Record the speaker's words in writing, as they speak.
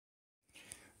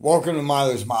Welcome to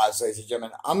Milo's Mods, ladies and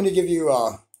gentlemen. I'm going to give you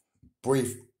a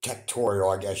brief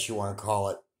tutorial, I guess you want to call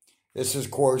it. This,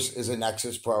 of course, is a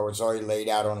Nexus Pro. It's already laid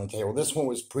out on the table. This one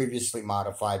was previously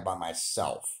modified by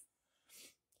myself.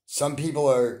 Some people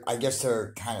are, I guess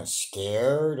they're kind of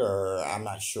scared, or I'm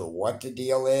not sure what the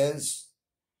deal is.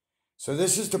 So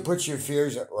this is to put your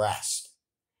fears at rest.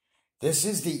 This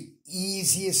is the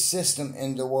easiest system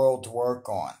in the world to work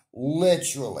on.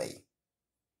 Literally.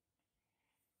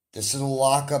 This is a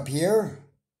lock up here.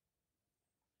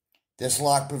 This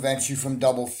lock prevents you from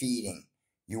double feeding.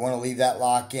 You want to leave that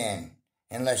lock in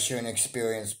unless you're an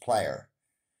experienced player.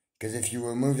 Because if you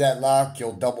remove that lock,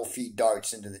 you'll double feed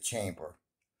darts into the chamber.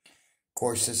 Of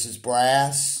course, this is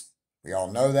brass. We all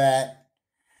know that.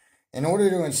 In order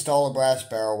to install a brass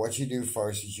barrel, what you do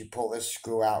first is you pull this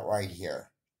screw out right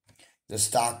here. The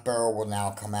stock barrel will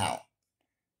now come out.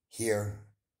 Here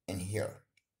and here.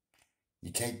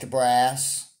 You take the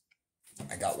brass.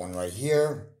 I got one right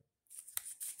here.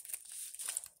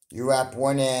 You wrap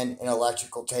one end in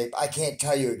electrical tape. I can't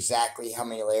tell you exactly how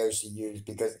many layers to use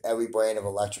because every brand of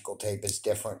electrical tape is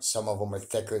different. Some of them are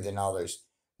thicker than others.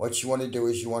 What you want to do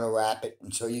is you want to wrap it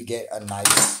until you get a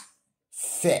nice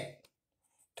fit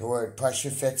to where it pressure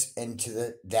fits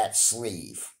into that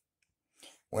sleeve.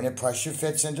 When it pressure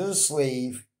fits into the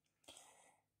sleeve,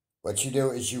 what you do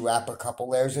is you wrap a couple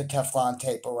layers of Teflon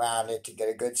tape around it to get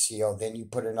a good seal. Then you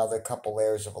put another couple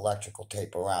layers of electrical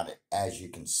tape around it, as you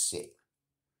can see.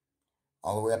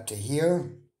 All the way up to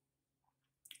here,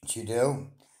 what you do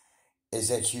is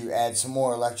that you add some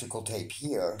more electrical tape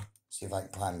here. See if I can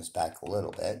prime this back a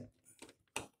little bit,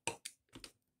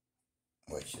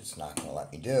 which it's not going to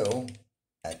let me do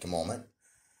at the moment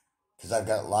because I've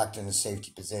got it locked in a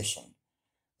safety position.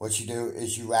 What you do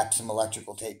is you wrap some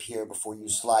electrical tape here before you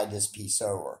slide this piece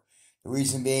over. The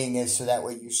reason being is so that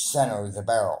way you center the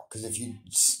barrel. Because if you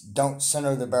don't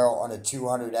center the barrel on a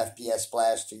 200 FPS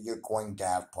blaster, you're going to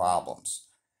have problems.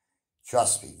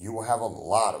 Trust me, you will have a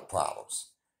lot of problems.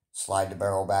 Slide the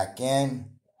barrel back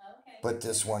in. Put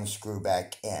this one screw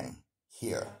back in.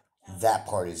 Here. That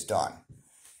part is done.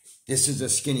 This is a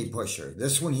skinny pusher.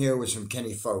 This one here was from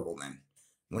Kenny Fogelman.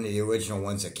 One of the original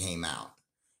ones that came out.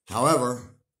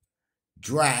 However,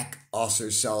 Drac also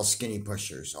sells skinny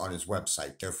pushers on his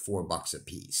website. They're $4 a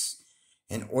piece.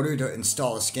 In order to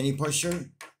install a skinny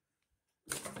pusher,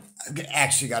 I've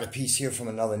actually got a piece here from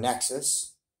another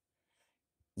Nexus.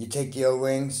 You take the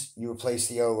O-rings, you replace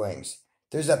the O-rings.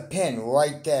 There's a pin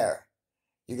right there.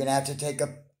 You're going to have to take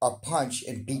a punch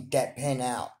and beat that pin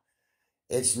out.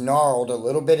 It's gnarled a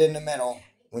little bit in the middle.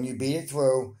 When you beat it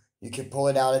through, you can pull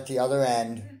it out at the other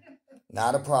end.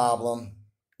 Not a problem.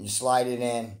 You slide it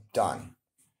in, done.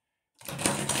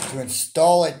 To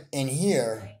install it in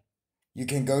here, you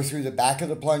can go through the back of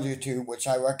the plunger tube, which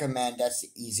I recommend. That's the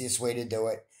easiest way to do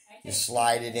it. You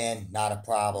slide it in, not a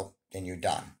problem, then you're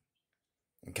done.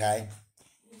 Okay?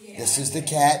 This is the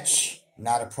catch,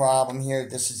 not a problem here.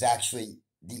 This is actually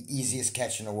the easiest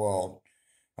catch in the world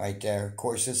right there. Of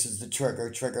course, this is the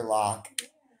trigger lock.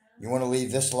 You want to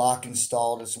leave this lock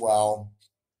installed as well.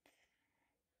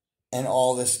 And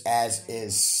all this as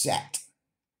is set.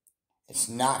 It's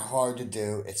not hard to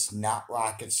do. It's not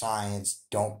rocket science.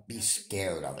 Don't be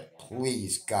scared of it.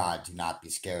 Please, God, do not be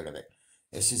scared of it.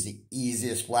 This is the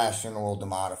easiest blaster in the world to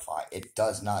modify. It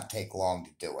does not take long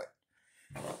to do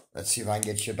it. Let's see if I can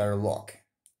get you a better look.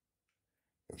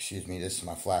 Excuse me, this is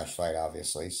my flashlight,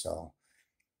 obviously.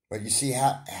 But you see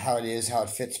how it is, how it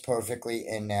fits perfectly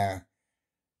in there.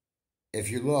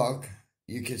 If you look,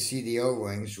 you can see the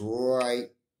O-rings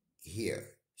right here.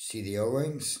 See the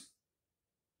O-rings?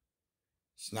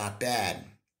 It's not bad.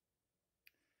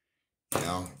 You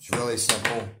know, it's really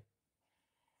simple.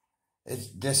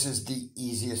 This is the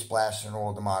easiest blaster in the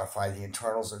world to modify. The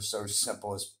internals are so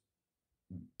simple, it's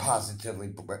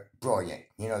positively brilliant.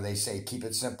 You know, they say, keep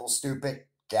it simple, stupid.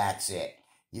 That's it.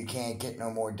 You can't get no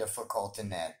more difficult than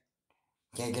that.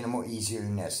 Can't get no more easier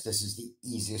than this. This is the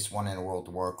easiest one in the world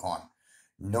to work on.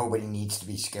 Nobody needs to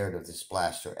be scared of this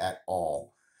blaster at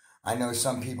all. I know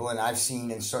some people, and I've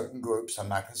seen in certain groups, I'm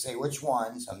not going to say which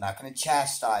ones, I'm not going to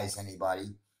chastise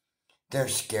anybody, they're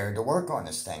scared to work on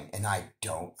this thing, and I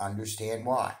don't understand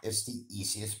why. It's the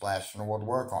easiest blaster in the world to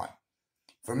work on.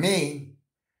 For me,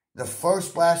 the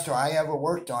first blaster I ever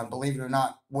worked on, believe it or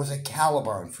not, was a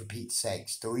Caliburn, for Pete's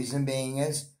sakes. The reason being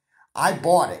is, I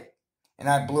bought it, and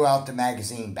I blew out the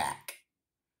magazine back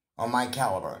on my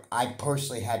Caliburn. I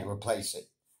personally had to replace it.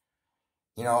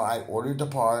 You know, I ordered the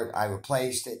part, I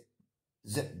replaced it,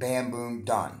 zip, bam, boom,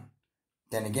 done.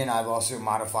 Then again, I've also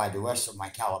modified the rest of my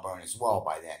Caliburn as well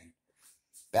by then.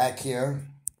 Back here,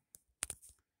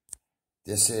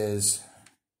 this is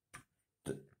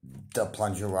the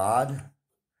plunger rod.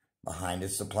 Behind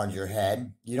it's the plunger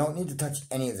head. You don't need to touch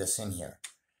any of this in here.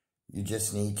 You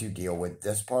just need to deal with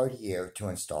this part here to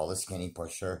install the skinny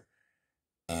pusher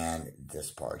and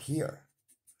this part here.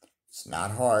 It's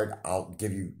not hard. I'll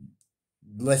give you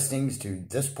listings to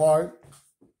this part,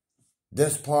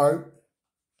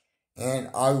 and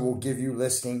I will give you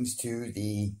listings to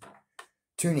the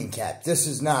tuning cap. This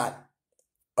is not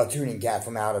a tuning cap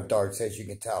from Out of Darts, as you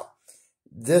can tell.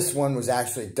 This one was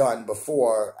actually done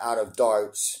before Out of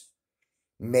Darts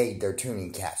made their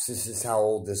tuning caps. This is how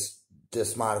old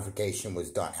this modification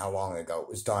was done, how long ago it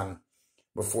was done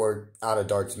before Out of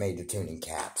Darts made the tuning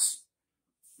caps.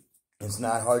 It's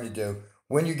not hard to do.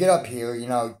 When you get up here, you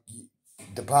know,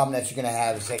 the problem that you're going to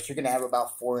have is that you're going to have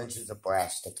about 4 inches of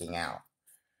brass sticking out.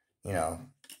 You know,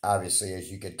 obviously,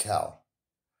 as you could tell.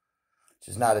 Which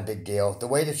is not a big deal. The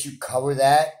way that you cover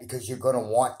that, because you're going to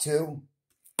want to,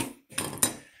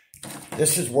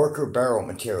 this is worker barrel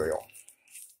material.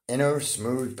 Inner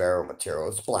smooth barrel material.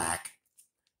 It's black.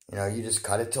 You know, you just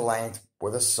cut it to length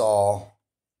with a saw.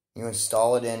 You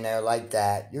install it in there like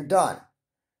that. You're done.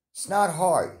 It's not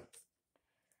hard.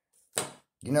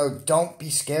 You know, don't be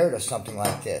scared of something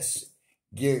like this.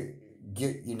 You're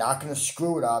not going to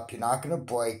screw it up. You're not going to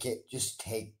break it. Just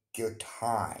take your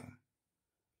time.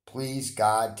 Please,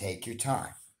 God, take your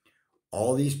time.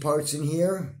 All these parts in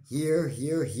here,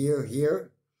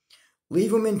 here,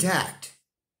 leave them intact.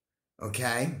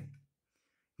 Okay?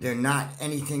 They're not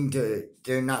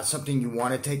they're not something you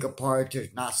want to take apart. They're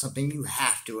not something you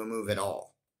have to remove at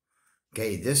all.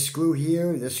 Okay, this screw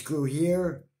here,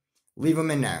 leave them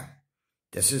in there.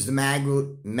 This is the mag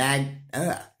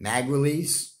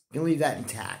release. You can leave that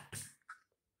intact.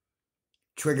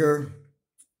 Trigger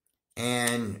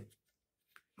and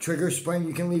trigger spring,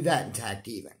 you can leave that intact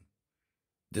even.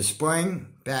 The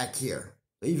spring back here,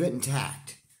 leave it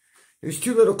intact. There's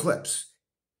 2 little clips,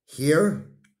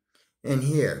 here and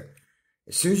here.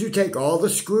 As soon as you take all the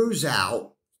screws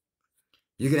out,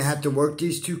 you're going to have to work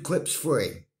these 2 clips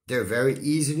free. They're very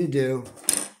easy to do.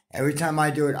 Every time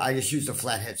I do it, I just use the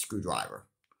flathead screwdriver.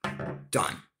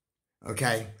 Done.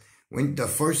 Okay? The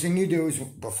first thing you do is,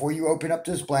 before you open up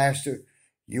this blaster,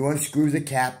 you unscrew the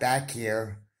cap back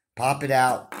here, pop it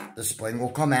out, the spring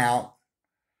will come out.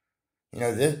 You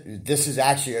know, this is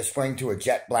actually a spring to a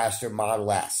Jet Blaster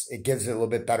Model S. It gives it a little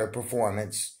bit better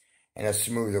performance and a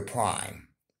smoother prime.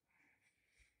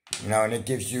 You know, and it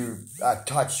gives you a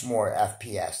touch more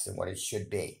FPS than what it should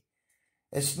be.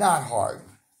 It's not hard.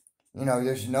 You know,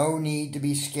 there's no need to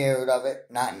be scared of it,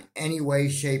 not in any way,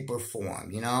 shape, or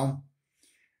form, you know?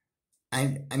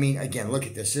 I mean, again, look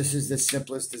at this. This is the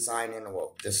simplest design in the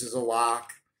world. This is a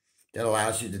lock that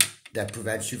allows you that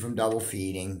prevents you from double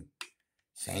feeding.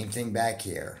 Same thing back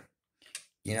here.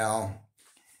 You know,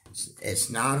 it's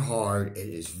not hard. It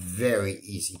is very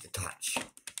easy to touch.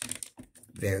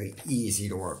 Very easy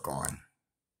to work on.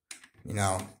 You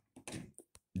know,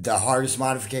 the hardest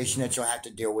modification that you'll have to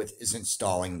deal with is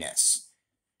installing this.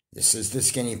 This is the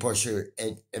skinny pusher.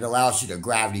 It allows you to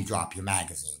gravity drop your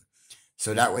magazine.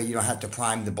 So that way you don't have to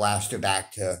prime the blaster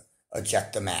back to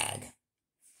eject the mag.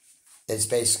 It's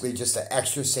basically just an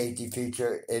extra safety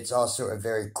feature. It's also a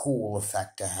very cool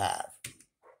effect to have.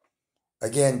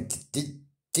 Again,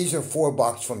 these are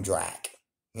 $4 from Drac.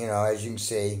 You know, as you can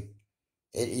see,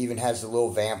 it even has the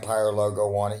little vampire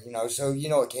logo on it. You know, so you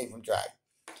know it came from Drac.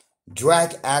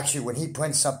 Drac, actually, when he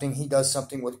prints something, he does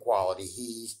something with quality.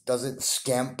 He doesn't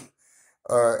skimp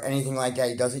or anything like that.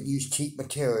 He doesn't use cheap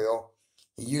material.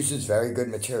 He uses very good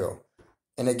material.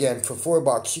 And again, for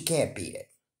 $4, you can't beat it.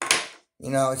 You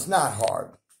know, it's not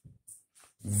hard.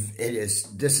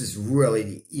 This is really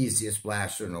the easiest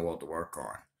blaster in the world to work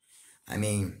on. I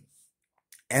mean,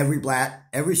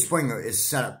 every springer is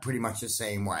set up pretty much the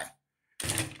same way.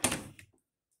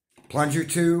 Plunger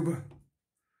tube,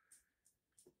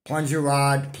 plunger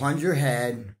rod, plunger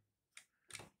head,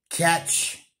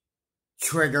 catch,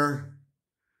 trigger,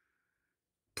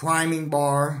 priming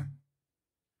bar.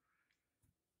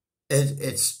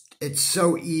 It's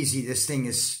so easy. This thing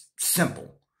is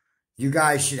simple. You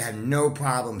guys should have no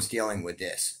problems dealing with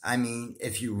this. I mean,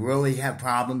 if you really have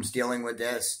problems dealing with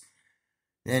this,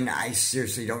 then I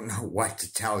seriously don't know what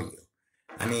to tell you.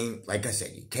 I mean, like I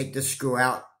said, you take the screw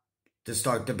out to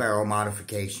start the barrel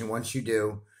modification. Once you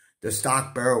do, the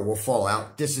stock barrel will fall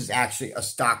out. This is actually a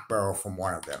stock barrel from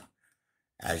one of them,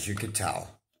 as you could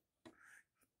tell.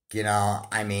 You know,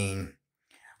 I mean,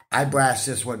 I brass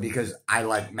this one because I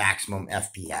like maximum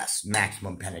FPS,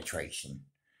 maximum penetration.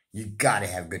 You gotta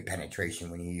have good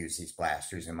penetration when you use these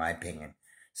blasters, in my opinion.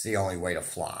 It's the only way to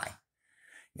fly.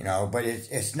 You know, but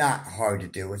it's not hard to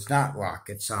do. It's not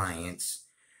rocket science.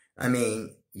 I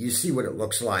mean, You see what it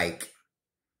looks like.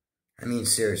 I mean,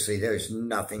 seriously, there's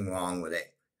nothing wrong with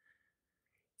it.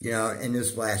 You know, and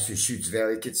this blaster shoots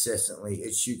very consistently.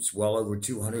 It shoots well over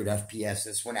 200 FPS.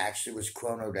 This one actually was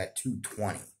chronoed at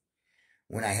 220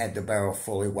 when I had the barrel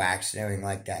fully waxed and everything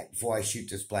like that. Before I shoot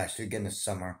this blaster again this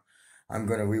summer, I'm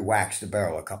going to re-wax the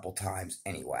barrel a couple times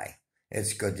anyway.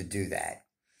 It's good to do that.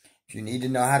 If you need to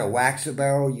know how to wax a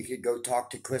barrel, you could go talk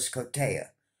to Chris Cotea.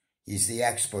 He's the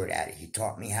expert at it. He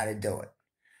taught me how to do it.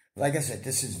 Like I said,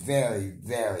 this is very,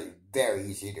 very, very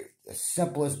easy to do. The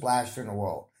simplest blaster in the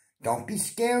world. Don't be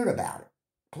scared about it.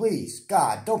 Please,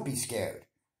 God, don't be scared.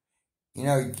 You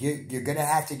know, you're going to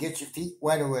have to get your feet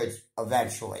wet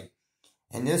eventually.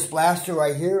 And this blaster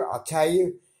right here, I'll tell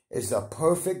you, is the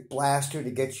perfect blaster to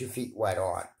get your feet wet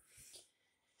on.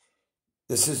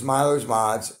 This is Milo's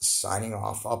Mods signing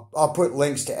off. I'll put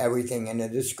links to everything in the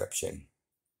description.